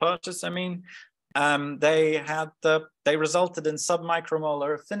synthesized, purchased, I mean, they resulted in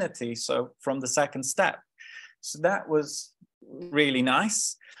submicromolar affinity, so from the second step. So that was really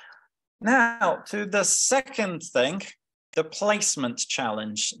nice. Now to the second thing, the placement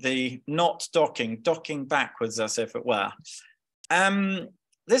challenge, the not docking backwards as if it were.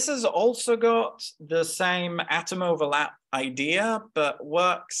 This has also got the same atom overlap idea, but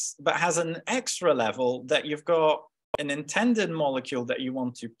has an extra level that you've got an intended molecule that you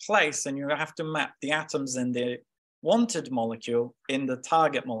want to place, and you have to map the atoms in the wanted molecule in the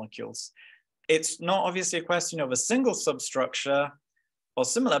target molecules. It's not obviously a question of a single substructure or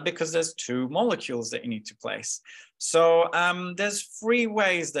similar, because there's two molecules that you need to place. So there's three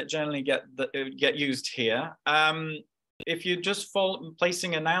ways that generally get used here. If you're just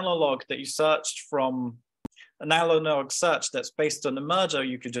placing an analog that you searched from, an analog search that's based on a merger,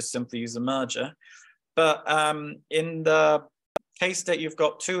 you could just simply use a merger. But in the case that you've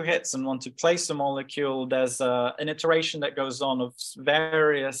got two hits and want to place a molecule, there's an iteration that goes on of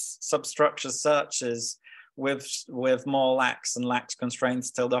various substructure searches with more lax and lax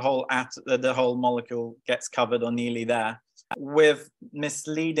constraints till the whole molecule gets covered or nearly there, with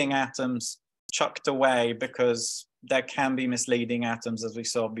misleading atoms chucked away, because there can be misleading atoms, as we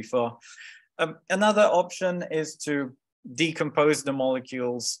saw before. Another option is to decompose the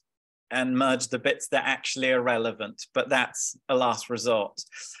molecules and merge the bits that actually are relevant, but that's a last resort.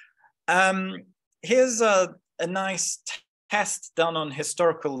 Here's a nice test done on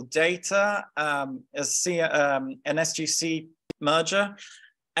historical data, an SGC merger.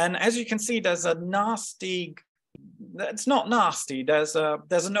 And as you can see, there's a nasty, it's not nasty, there's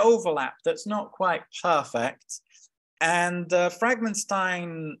an overlap that's not quite perfect. And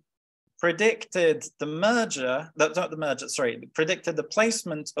Fragmenstein predicted the merger, predicted the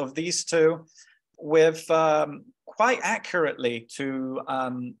placement of these two with quite accurately to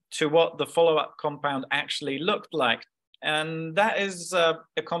what the follow-up compound actually looked like. And that is a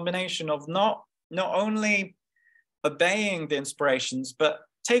combination of not only obeying the inspirations, but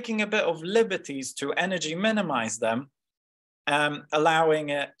taking a bit of liberties to energy minimize them, allowing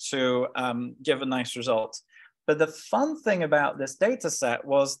it to give a nice result. But the fun thing about this data set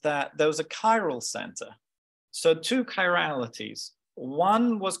was that there was a chiral center. So two chiralities.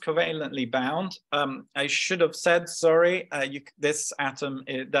 One was covalently bound. I should have said, sorry, this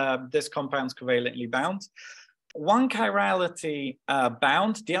compound's covalently bound. One chirality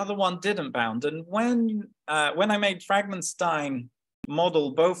bound, the other one didn't bound. And when I made Fragmenstein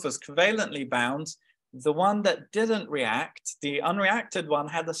model both as covalently bound, the one that didn't react, the unreacted one,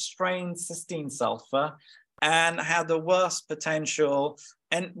 had a strained cysteine sulfur, and had the worst potential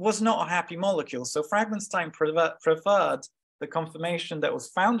and was not a happy molecule. So Fragmenstein preferred the conformation that was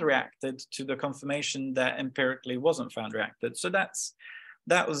found reacted to the conformation that empirically wasn't found reacted. So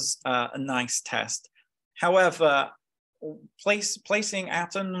that was a nice test. However, placing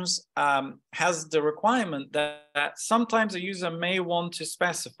atoms has the requirement that sometimes a user may want to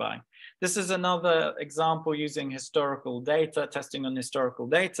specify. This is another example using historical data, testing on historical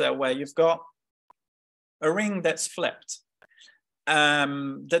data, where you've got a ring that's flipped.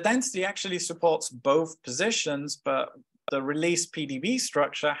 The density actually supports both positions, but the release PDB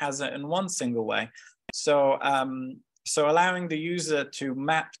structure has it in one single way. So, so allowing the user to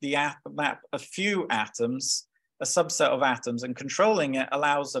map a few atoms, a subset of atoms, and controlling it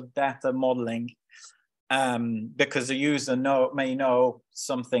allows a better modeling because the user may know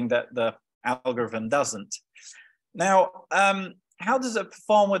something that the algorithm doesn't. Now, how does it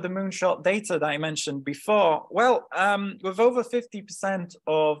perform with the moonshot data that I mentioned before? Well, with over 50%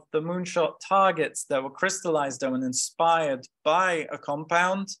 of the moonshot targets that were crystallized and inspired by a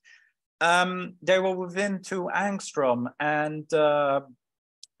compound, they were within 2 angstrom, and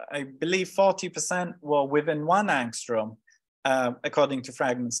I believe 40% were within 1 angstrom, according to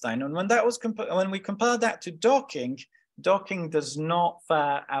Fragmenstein. And when we compare that to docking, docking does not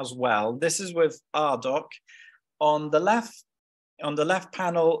fare as well. This is with RDoc. On the left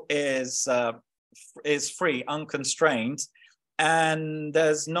panel is free, unconstrained, and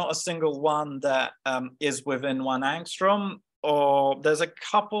there's not a single one that is within 1 angstrom, or there's a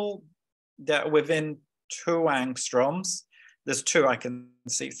couple that are within 2 angstroms. There's 2, I can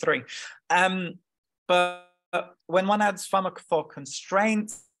see 3. But when one adds pharmacophore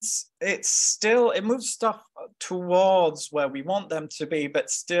constraints, it moves stuff towards where we want them to be,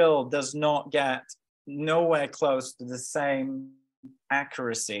 but still does not get nowhere close to the same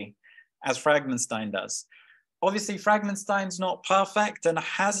accuracy as Fragmenstein does. Obviously, Fragmenstein's not perfect and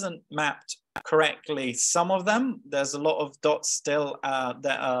hasn't mapped correctly some of them. There's a lot of dots still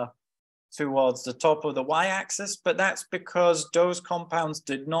that are towards the top of the y-axis, but that's because those compounds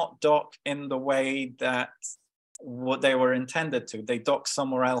did not dock in the way that what they were intended to. They docked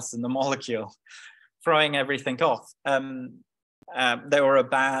somewhere else in the molecule, throwing everything off. They were a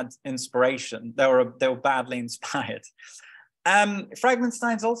bad inspiration. They were badly inspired.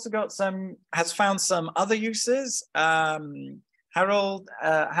 Fragmenstein's also has found some other uses. Harold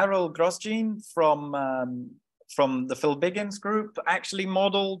Grosjean from the Phil Biggins group actually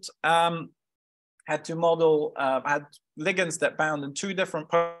modeled, had ligands that bound in 2 different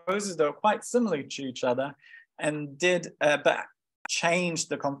poses that were quite similar to each other, and but changed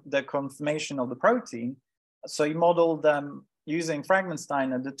the conformation of the protein. So he modeled them using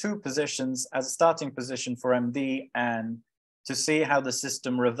Fragmenstein and the 2 positions as a starting position for MD, and to see how the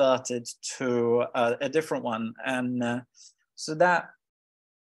system reverted to a different one. And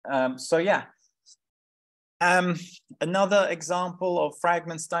another example of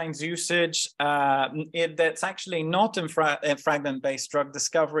Fragmenstein's usage that's actually not in fragment-based drug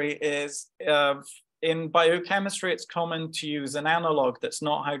discovery is in biochemistry. It's common to use an analog that's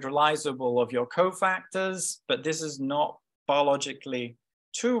not hydrolyzable of your cofactors, but this is not biologically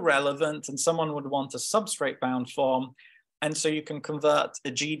too relevant, and someone would want a substrate-bound form. And so you can convert a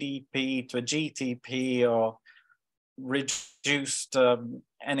GDP to a GTP, or reduced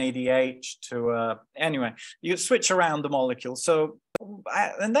NADH to anyway, you switch around the molecule. So,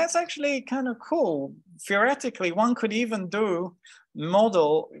 and that's actually kind of cool. Theoretically, one could even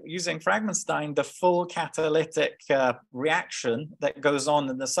model using Fragmenstein the full catalytic reaction that goes on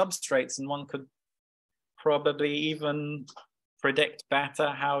in the substrates, and one could probably even predict better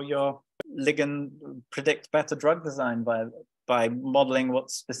how your ligand predict better drug design by modeling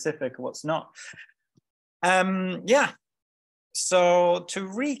what's specific, what's not. So to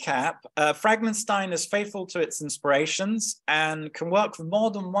recap, Fragmenstein is faithful to its inspirations and can work with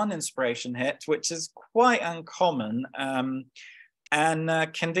more than 1 inspiration hit, which is quite uncommon,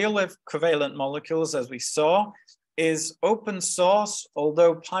 and can deal with covalent molecules, as we saw, is open source,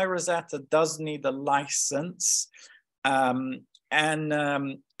 although PyRosetta does need a license.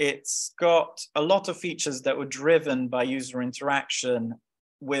 It's got a lot of features that were driven by user interaction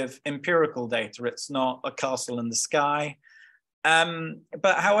with empirical data. It's not a castle in the sky.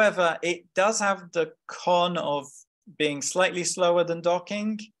 But however, it does have the con of being slightly slower than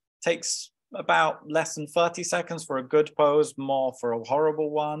docking. Takes about less than 30 seconds for a good pose, more for a horrible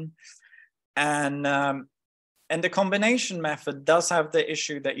one. And the combination method does have the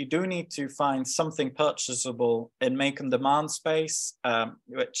issue that you do need to find something purchasable in make and demand space,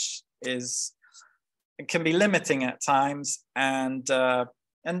 which can be limiting at times. And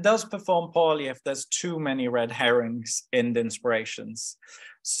and does perform poorly if there's too many red herrings in the inspirations.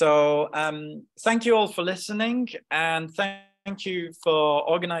 So thank you all for listening, and thank you for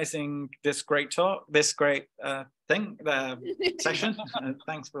organizing this great talk, this great session.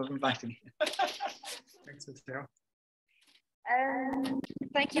 Thanks for inviting me. Thanks, Matteo.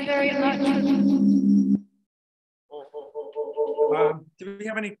 Thank you very much. Do we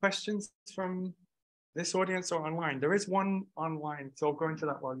have any questions from this audience or online? There is one online, so I'll go into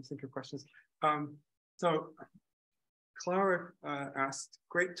that while you think of questions. So Clara asked,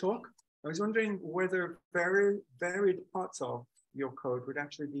 great talk. I was wondering whether very varied parts of your code would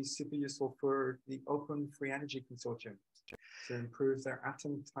actually be super useful for the Open Free Energy Consortium to improve their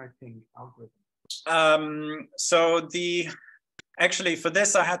atom typing algorithm. So actually for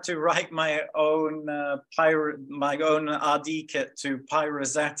this I had to write my own RD kit to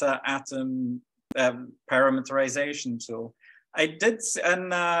PyRosetta atom parameterization tool. I did,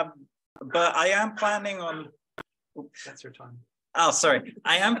 but I am planning on. Oops, that's your time. Oh, sorry.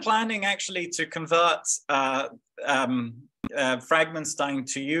 I am planning actually to convert Fragmenstein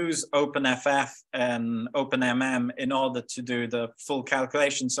to use OpenFF and OpenMM in order to do the full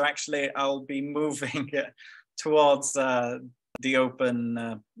calculation. So actually, I'll be moving towards the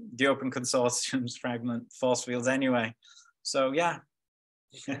open consortium's fragment force fields anyway. So yeah.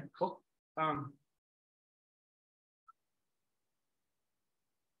 Okay, cool.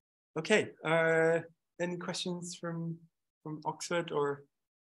 Okay. Any questions from Oxford or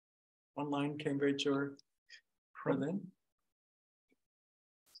online, Cambridge or Berlin?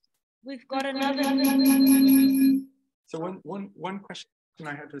 We've got another. So one question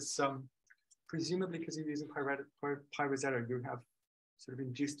I had is presumably because you're using PyRosetta, you have sort of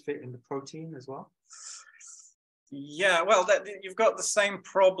induced fit in the protein as well? Yeah, well, you've got the same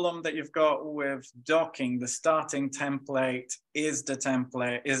problem that you've got with docking. The starting template is the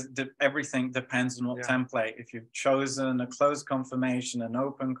template, everything depends on what template. If you've chosen a closed conformation, an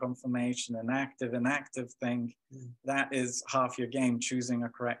open conformation, an active thing, that is half your game, choosing a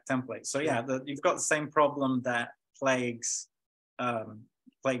correct template. So yeah, you've got the same problem that plagues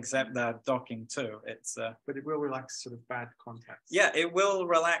the docking too. It's but it will relax sort of bad contacts. Yeah, it will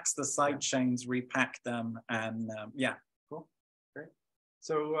relax the side chains, repack them, and yeah. Cool, great.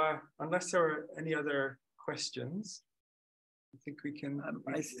 So unless there are any other questions, I think we can.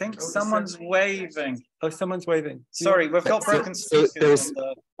 I think someone's waving. Oh, someone's waving. Sorry, we've got broken speakers. So there's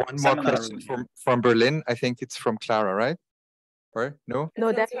one more question from Berlin. I think it's from Clara, right? Or no?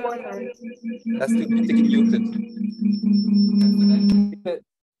 No, that's one. Lass dich bitte gemutet. Bitte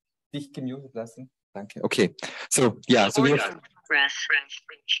dich gemutet lassen. Danke. Okay. So yeah, so we have.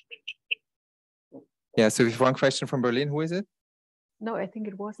 Yeah, so we have one question from Berlin. Who is it? No, I think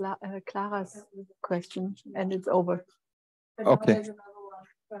it was Clara's question, and it's over. Okay. Do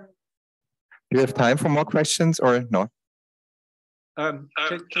you have time for more questions or no?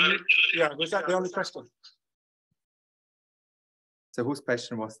 Yeah, was that the only question? So whose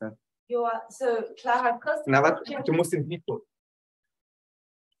question was that? So Clara, Na, warte, du musst den Mikro.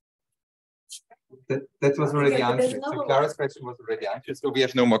 That was already answered. So Clara's question was already answered. So we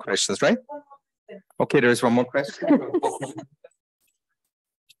have no more questions, right? Okay, there is one more question.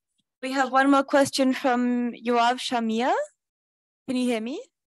 We have one more question from Yoav Shamir. Can you hear me?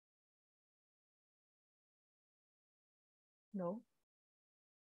 No.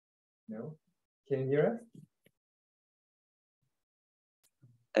 No. Can you hear us?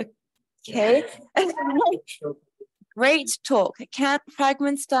 Okay. Great talk. Can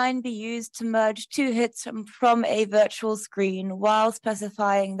Fragmenstein be used to merge two hits from a virtual screen while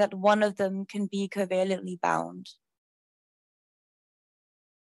specifying that one of them can be covalently bound?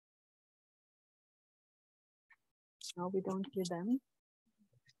 No, we don't hear them.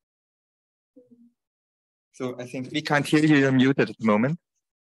 So I think we can't hear you. You're muted at the moment.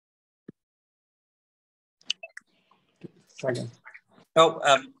 Second. Oh,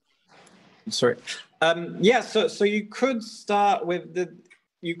 sorry. Yeah, so you could start with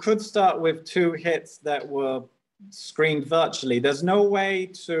two hits that were screened virtually. There's no way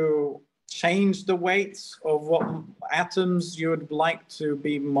to change the weights of what atoms you would like to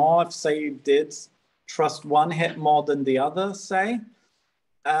be more. If, say, you did trust one hit more than the other, say.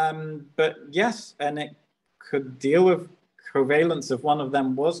 But yes, and it could deal with covalence if one of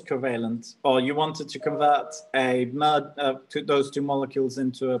them was covalent, or you wanted to convert those two molecules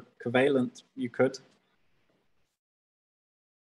into a covalent, you could.